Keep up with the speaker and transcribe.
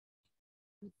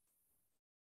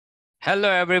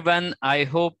Hello, everyone. I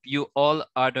hope you all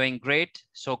are doing great.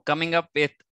 So coming up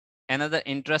with another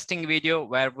interesting video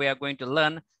where we are going to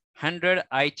learn 100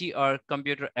 IT or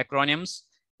computer acronyms,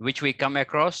 which we come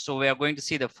across. So we are going to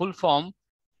see the full form.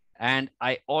 And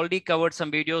I already covered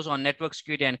some videos on network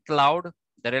security and cloud,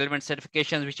 the relevant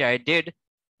certifications, which I did.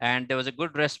 And there was a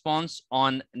good response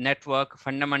on network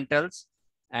fundamentals.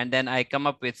 And then I come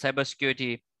up with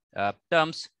cybersecurity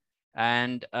terms.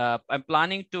 And I'm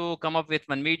planning to come up with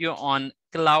one video on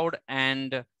cloud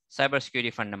and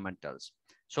cybersecurity fundamentals.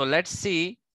 So let's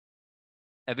see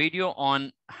a video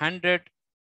on 100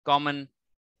 common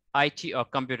IT or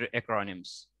computer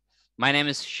acronyms. My name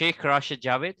is Sheikh Rashid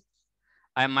Javed.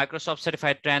 I am Microsoft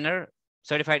certified trainer,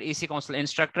 certified EC Council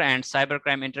instructor, and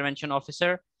cybercrime intervention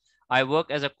officer. I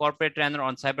work as a corporate trainer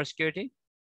on cybersecurity.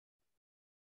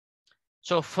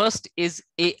 So first is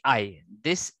AI.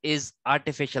 This is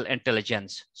artificial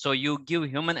intelligence. So you give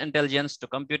human intelligence to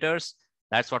computers.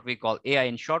 That's what we call AI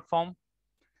in short form.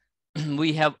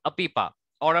 We have APIPA,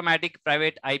 automatic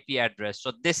private IP address.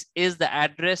 So this is the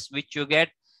address which you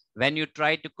get when you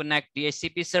try to connect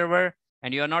DHCP server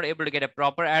and you're not able to get a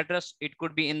proper address. It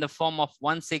could be in the form of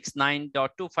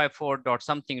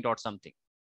 169.254.something.something.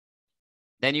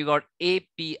 Then you got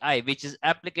API, which is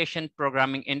application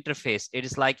programming interface. It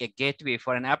is like a gateway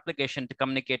for an application to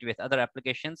communicate with other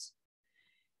applications.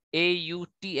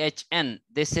 AUTHN,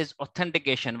 this is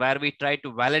authentication, where we try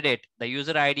to validate the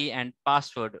user ID and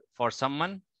password for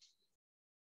someone.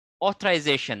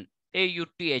 Authorization,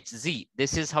 AUTHZ,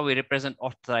 this is how we represent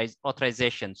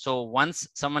authorization. So once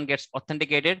someone gets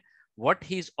authenticated, what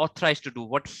he's authorized to do,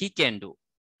 what he can do.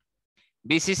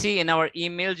 BCC, in our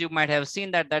emails, you might have seen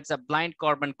that that's a blind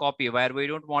carbon copy where we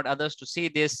don't want others to see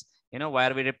this,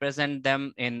 where we represent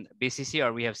them in BCC,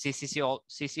 or we have CC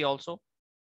also.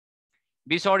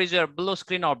 BSOD is your below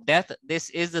screen of death.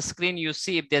 This is the screen you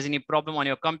see if there's any problem on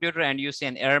your computer and you see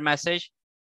an error message.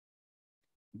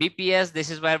 BPS,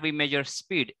 this is where we measure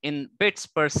speed in bits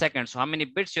per second. So how many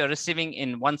bits you're receiving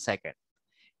in 1 second.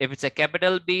 If it's a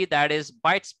capital B, that is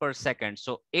bytes per second.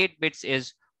 So 8 bits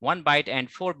is 1 byte and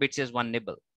 4 bits is 1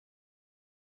 nibble.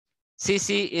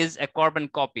 CC is a carbon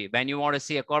copy. When you want to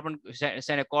see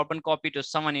send a carbon copy to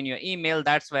someone in your email,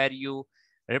 that's where you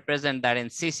represent that in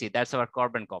CC. That's our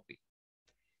carbon copy.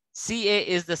 CA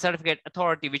is the certificate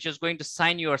authority, which is going to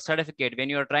sign your certificate when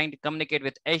you're trying to communicate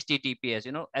with HTTPS,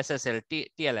 SSL,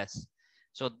 TLS.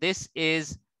 So this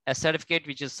is a certificate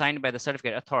which is signed by the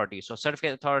certificate authority. So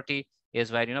certificate authority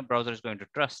is where, browser is going to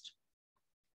trust.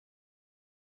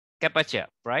 CAPTCHA,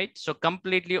 right? So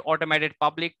completely automated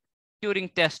public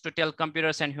Turing test to tell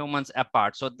computers and humans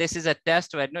apart. So this is a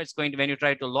test where it's going to, when you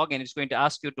try to log in, it's going to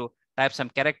ask you to type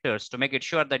some characters to make it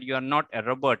sure that you are not a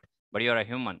robot, but you're a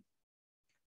human.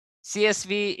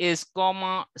 CSV is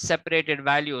comma separated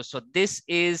values. So this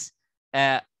is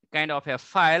a kind of a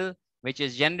file which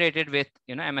is generated with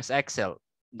MS Excel,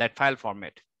 that file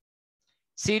format.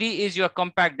 CD is your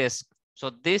compact disk. So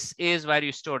this is where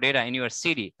you store data in your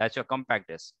CD. That's your compact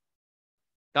disk.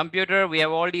 Computer, we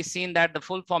have already seen that the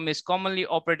full form is commonly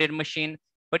operated machine,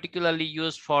 particularly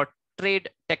used for trade,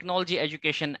 technology,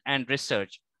 education, and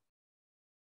research.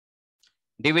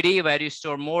 DVD, where you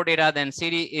store more data than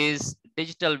CD, is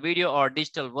digital video or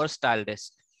digital versatile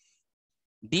disk.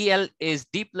 DL is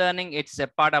deep learning. It's a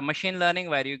part of machine learning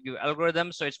where you give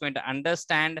algorithms. So it's going to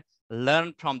understand,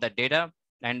 learn from the data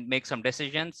and make some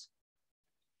decisions.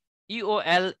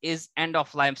 EOL is end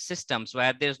of life systems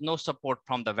where there's no support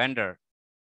from the vendor.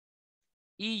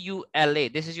 EULA,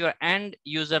 this is your end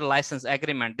user license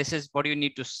agreement. This is what you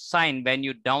need to sign when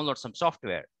you download some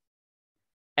software.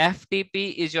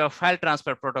 FTP is your file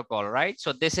transfer protocol, right?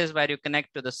 So this is where you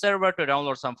connect to the server to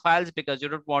download some files because you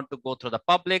don't want to go through the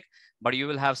public, but you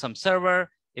will have some server.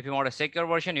 If you want a secure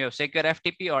version, you have secure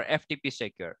FTP or FTP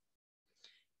secure.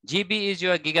 GB is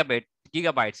your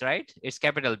gigabytes, right? It's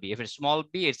capital B. If it's small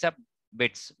b, it's a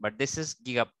bits, but this is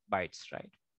gigabytes, right?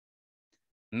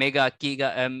 Mega,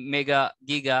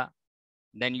 giga,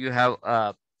 then you have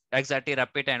exatera,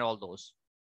 peta, and all those.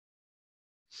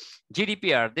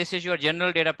 GDPR, this is your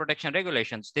general data protection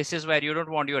regulations. This is where you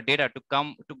don't want your data to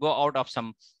go out of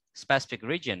some specific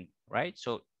region, right?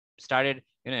 So started,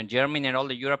 in Germany and all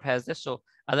the Europe has this. So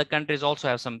other countries also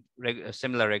have some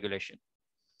similar regulation.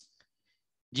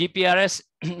 GPRS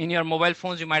in your mobile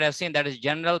phones, you might have seen that is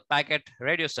general packet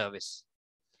radio service.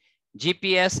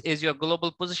 GPS is your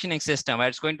global positioning system where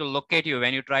it's going to locate you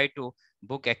when you try to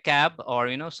book a cab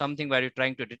or something where you're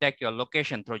trying to detect your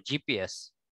location through GPS.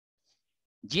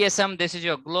 GSM, this is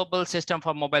your global system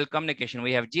for mobile communication.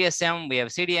 We have GSM, we have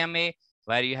CDMA,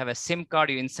 where you have a SIM card,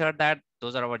 you insert that.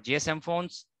 Those are our GSM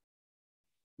phones.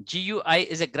 GUI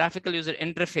is a graphical user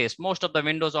interface. Most of the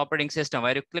Windows operating system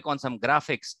where you click on some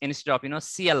graphics instead of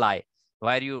CLI,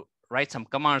 where you write some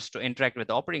commands to interact with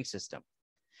the operating system.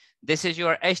 This is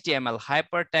your HTML,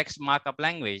 hypertext markup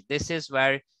language. This is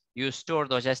where you store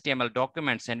those HTML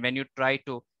documents, and when you try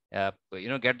to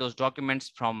get those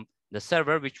documents from the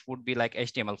server, which would be like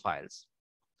HTML files.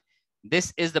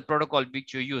 This is the protocol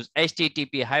which you use,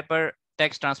 HTTP,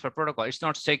 Hypertext Transfer Protocol. It's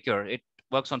not secure. It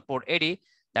works on port 80.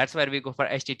 That's where we go for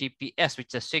HTTPS,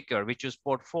 which is secure, which is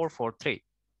port 443.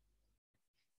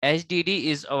 HDD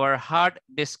is our hard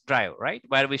disk drive, right?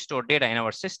 Where we store data in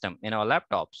our system, in our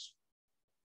laptops.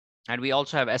 And we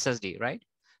also have SSD, right?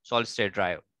 Solid state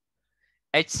drive.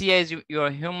 HCI is your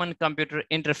human computer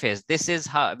interface. This is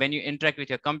how, when you interact with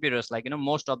your computers, like,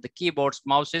 most of the keyboards,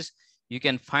 mouses, you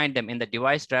can find them in the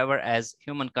device driver as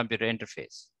human computer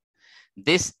interface.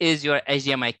 This is your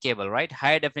HDMI cable, right?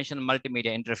 High definition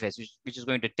multimedia interface, which is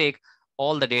going to take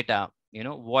all the data,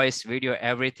 voice, video,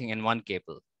 everything in one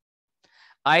cable.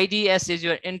 IDS is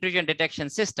your intrusion detection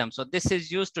system. So this is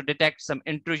used to detect some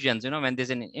intrusions. When there's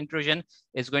an intrusion,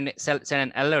 it's going to send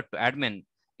an alert to admin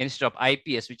instead of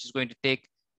IPS, which is going to take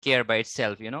care by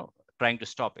itself, trying to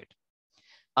stop it.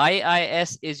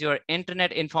 IIS is your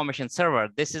Internet Information Server.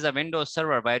 This is a Windows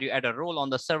server where you add a role on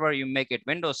the server, you make it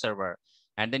Windows Server.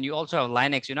 And then you also have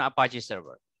Linux, Apache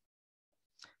server.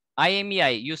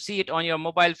 IMEI, you see it on your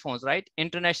mobile phones, right?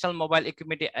 International Mobile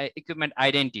Equipment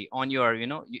Identity on your,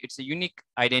 it's a unique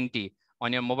identity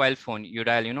on your mobile phone. You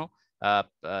dial,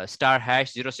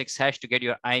 *#06# to get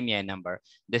your IMEI number.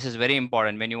 This is very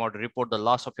important. When you want to report the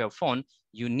loss of your phone,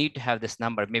 you need to have this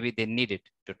number. Maybe they need it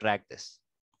to track this.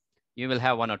 You will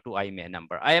have 1 or 2 IMEI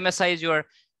number. IMSI is your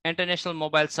International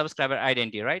Mobile Subscriber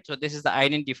Identity, right? So this is the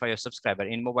identity for your subscriber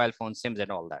in mobile phone, SIMs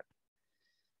and all that.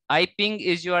 IPing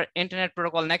is your Internet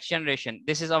Protocol Next Generation.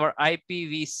 This is our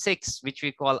IPv6, which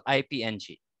we call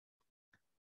IPNG.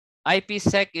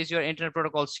 IPsec is your Internet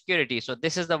Protocol Security. So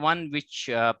this is the one which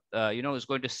is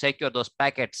going to secure those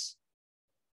packets.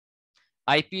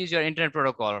 IP is your Internet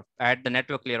Protocol at the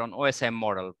network layer on OSM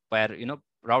model, where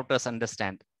routers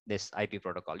understand this IP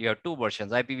protocol. You have 2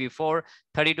 versions, IPv4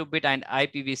 32-bit and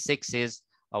IPv6 is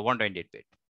 128-bit.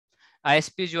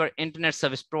 ISP is your Internet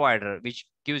Service Provider, which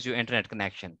gives you internet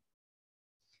connection.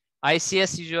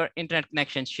 ICS is your internet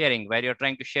connection sharing, where you're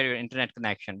trying to share your internet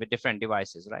connection with different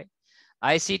devices, right?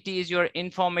 ICT is your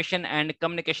information and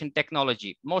communication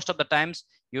technology. Most of the times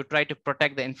you try to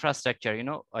protect the infrastructure,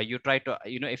 you try to,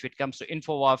 if it comes to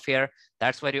info warfare,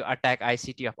 that's where you attack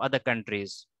ICT of other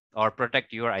countries or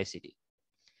protect your ICT.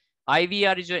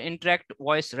 IVR is your interact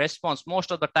voice response.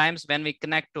 Most of the times when we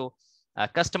connect to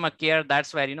customer care,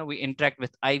 that's where we interact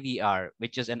with IVR,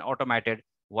 which is an automated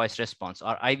voice response,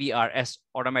 or IVRS,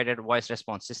 automated voice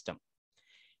response system.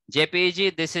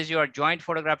 JPEG, this is your joint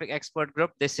photographic expert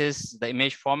group. This is the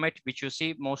image format which you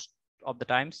see most of the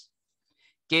times.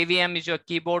 KVM is your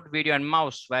keyboard, video, and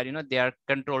mouse, where they are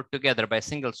controlled together by a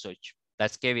single switch.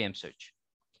 That's KVM switch.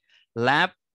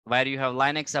 LAMP, where you have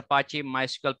Linux, Apache,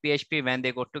 MySQL, PHP. When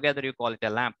they go together, you call it a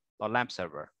LAMP or LAMP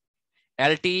server.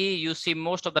 LTE, you see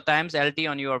most of the times LTE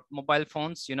on your mobile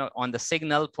phones, on the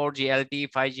signal, 4G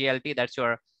LTE, 5G LTE, that's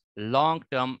your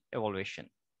long-term evolution.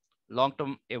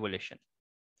 LUN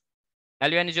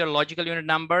is your logical unit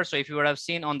number. So if you would have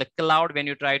seen on the cloud, when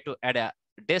you try to add a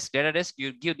data disk,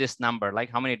 you give this number,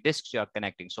 like how many disks you are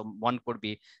connecting. So one could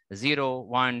be 0,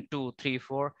 1, 2, 3,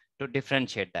 4 to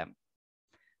differentiate them.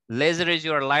 Laser is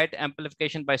your light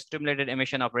amplification by stimulated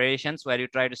emission of radiations, where you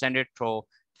try to send it through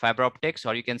fiber optics,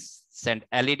 or you can send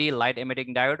LED, light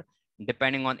emitting diode,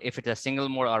 depending on if it's a single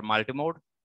mode or multi-mode.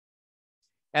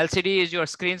 LCD is your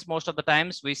screens. Most of the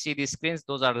times we see these screens,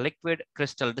 those are liquid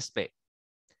crystal display.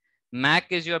 MAC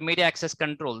is your media access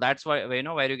control. That's why,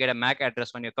 where you get a MAC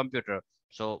address on your computer.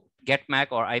 So get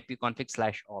MAC or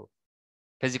ipconfig/all,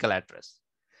 physical address,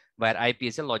 where IP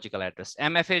is a logical address.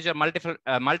 MFA is your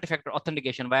multi-factor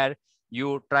authentication, where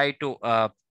you try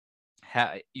to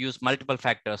use multiple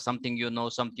factors, something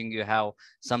something you have,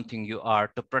 something you are,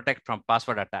 to protect from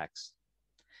password attacks.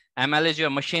 ML is your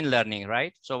machine learning,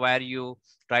 right? So where you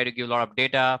try to give a lot of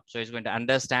data, so it's going to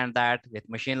understand that with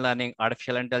machine learning,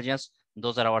 artificial intelligence.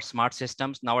 Those are our smart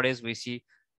systems. Nowadays we see,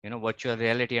 virtual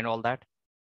reality and all that.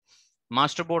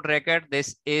 Master board record,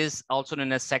 this is also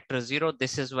known as sector 0.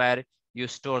 This is where you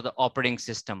store the operating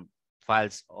system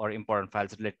files or important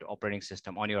files related to operating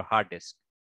system on your hard disk.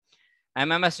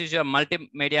 MMS is your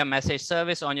multimedia message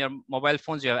service. On your mobile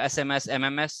phones, you have SMS,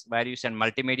 MMS, where you send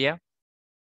multimedia.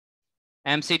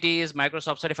 MCT is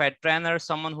Microsoft Certified Trainer,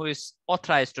 someone who is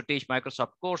authorized to teach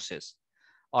Microsoft courses.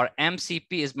 Or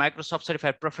MCP is Microsoft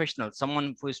Certified Professional,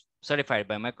 someone who is certified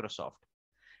by Microsoft.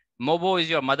 MOBO is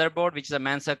your motherboard, which is a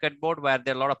main circuit board where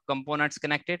there are a lot of components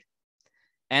connected.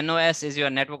 NOS is your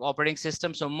network operating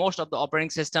system. So most of the operating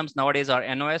systems nowadays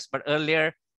are NOS, but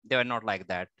earlier they were not like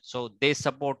that. So they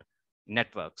support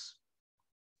networks.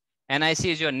 NIC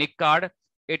is your NIC card.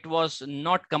 It was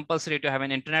not compulsory to have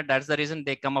an internet. That's the reason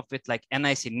they come up with like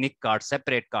NIC, NIC card,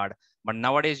 separate card. But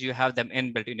nowadays you have them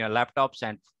inbuilt in your laptops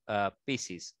and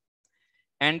PCs.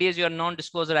 ND is your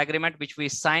non-disclosure agreement, which we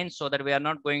sign so that we are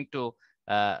not going to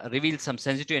reveal some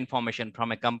sensitive information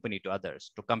from a company to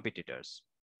others, to competitors.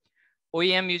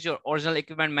 OEM is your original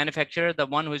equipment manufacturer, the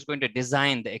one who is going to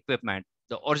design the equipment,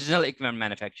 the original equipment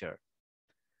manufacturer.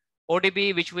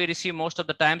 ODB, which we receive most of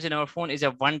the times in our phone, is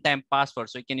a one-time password,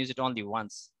 so you can use it only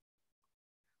once.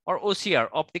 Or OCR,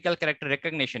 optical character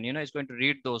recognition, is going to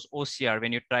read those OCR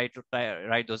when you try to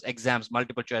write those exams,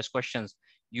 multiple choice questions.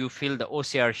 You fill the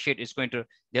OCR sheet,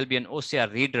 there'll be an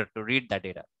OCR reader to read that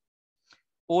data.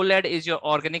 OLED is your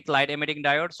organic light emitting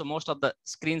diode. So most of the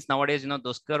screens nowadays,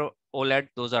 those curve OLED,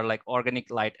 those are like organic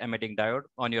light emitting diode.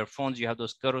 On your phones, you have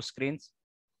those curve screens.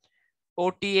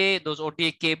 OTA, those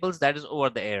OTA cables, that is over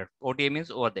the air. OTA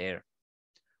means over the air.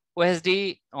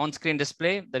 OSD, on-screen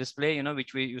display, the display,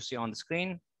 which you see on the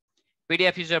screen.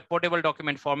 PDF is your portable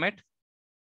document format.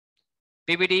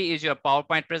 PPT is your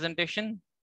PowerPoint presentation.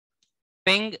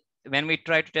 Ping, when we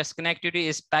try to test connectivity,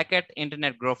 is packet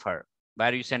internet gopher,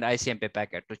 where you send ICMP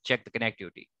packet to check the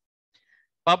connectivity.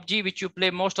 PUBG, which you play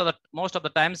most of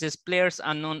the times, is players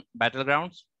unknown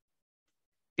battlegrounds.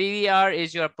 PVR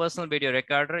is your personal video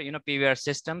recorder, PVR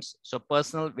systems, so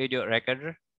personal video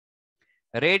recorder.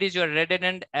 RAID is your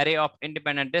redundant array of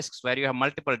independent disks, where you have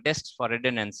multiple disks for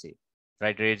redundancy,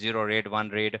 right? RAID 0, RAID 1,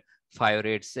 RAID 5,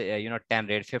 RAID 10,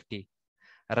 RAID 50.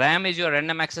 RAM is your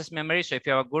random access memory. So if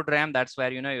you have a good RAM, that's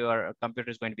where your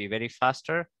computer is going to be very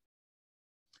faster.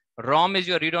 ROM is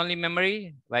your read-only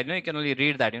memory, where you can only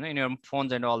read that, in your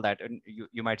phones and all that, and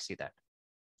you might see that.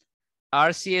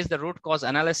 RCA is the root cause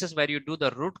analysis, where you do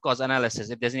the root cause analysis.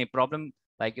 If there's any problem,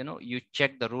 like you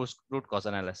check the root cause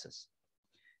analysis.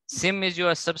 SIM is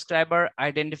your subscriber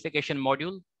identification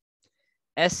module.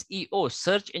 SEO,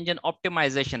 search engine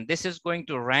optimization. This is going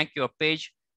to rank your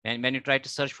page, and when you try to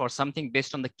search for something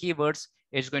based on the keywords,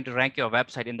 it's going to rank your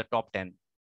website in the top 10.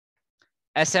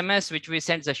 SMS, which we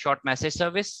send, is a short message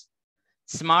service.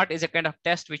 SMART is a kind of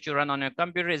test which you run on your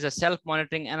computer, is a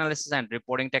self-monitoring analysis and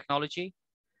reporting technology.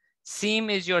 SIEM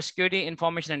is your security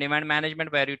information and event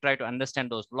management, where you try to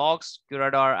understand those logs,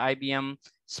 Curador, IBM,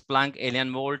 Splunk,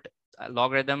 Alien Vault,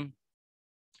 logarithm.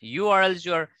 URL is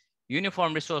your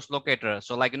uniform resource locator.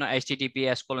 So like,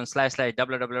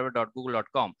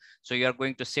 https://www.google.com. So you're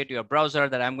going to say to your browser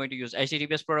that I'm going to use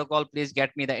HTTPS protocol. Please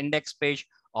get me the index page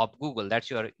of Google. That's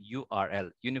your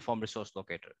URL, uniform resource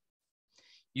locator.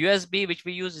 USB, which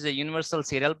we use, is a universal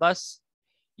serial bus.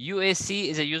 UAC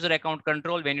is a user account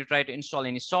control. When you try to install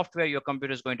any software, your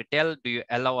computer is going to tell, do you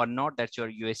allow or not? That's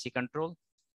your UAC control.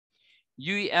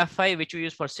 UEFI, which we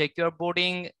use for secure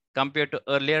booting. Compared to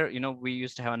earlier, we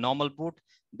used to have a normal boot.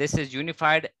 This is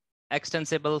unified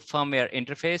extensible firmware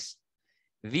interface.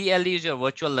 VLE is your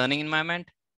virtual learning environment.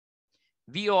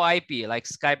 VoIP, like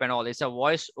Skype and all, is a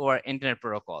voice over internet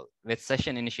protocol with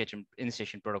session initiation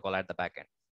protocol at the backend.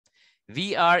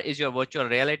 VR is your virtual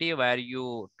reality, where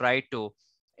you try to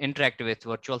interact with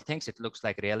virtual things. It looks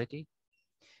like reality.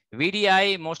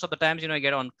 VDI, most of the times, you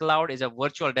get on cloud, is a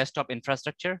virtual desktop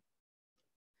infrastructure.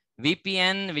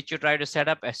 VPN, which you try to set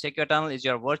up a secure tunnel, is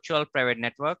your virtual private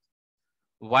network.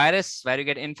 Virus, where you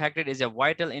get infected, is a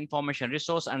vital information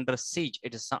resource under siege.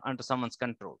 It is under someone's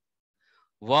control.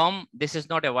 Worm, this is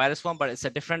not a virus worm, but it's a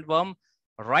different worm.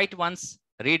 Write once,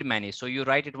 read many. So you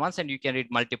write it once and you can read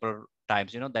multiple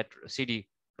times, that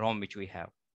CD-ROM which we have.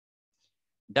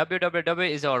 www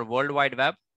is our World Wide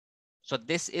Web. So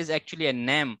this is actually a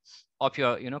name of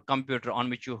your computer on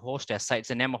which you host a site.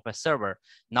 It's a name of a server.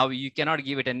 Now you cannot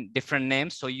give it a different name,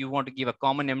 so you want to give a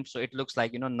common name so it looks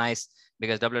like nice,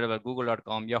 because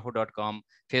www.google.com, yahoo.com,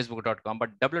 facebook.com, but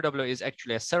www is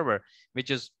actually a server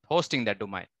which is hosting that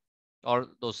domain, or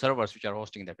those servers which are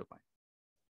hosting that domain.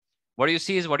 What you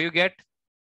see is what you get.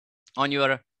 On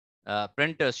your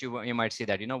printers, you might see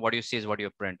that what you see is what you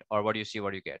print, or what you see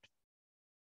what you get.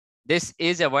 This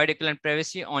is a wide equivalent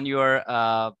privacy. On your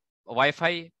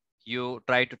Wi-Fi, you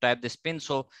try to type this pin.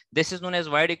 So this is known as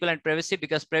wide equivalent privacy,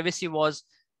 because privacy was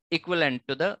equivalent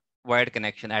to the wired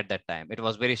connection at that time. It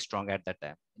was very strong at that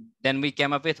time. Then we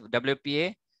came up with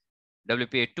WPA,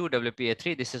 WPA2,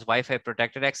 WPA3. This is Wi-Fi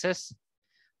protected access.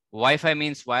 Wi-Fi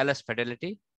means wireless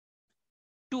fidelity.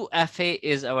 2FA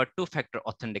is our two-factor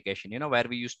authentication, where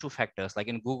we use two factors. Like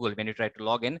in Google, when you try to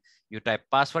log in, you type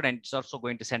password and it's also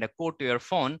going to send a code to your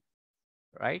phone,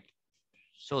 right?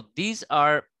 So these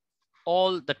are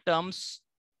all the terms,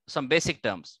 some basic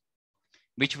terms,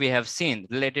 which we have seen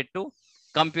related to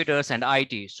computers and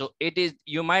IT. So it is,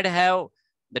 you might have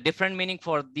the different meaning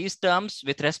for these terms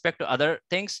with respect to other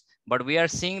things, but we are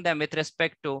seeing them with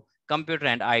respect to computer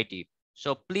and IT.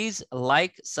 So please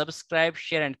like, subscribe,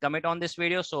 share, and comment on this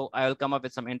video. So I will come up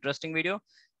with some interesting video.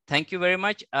 Thank you very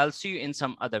much. I'll see you in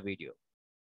some other video.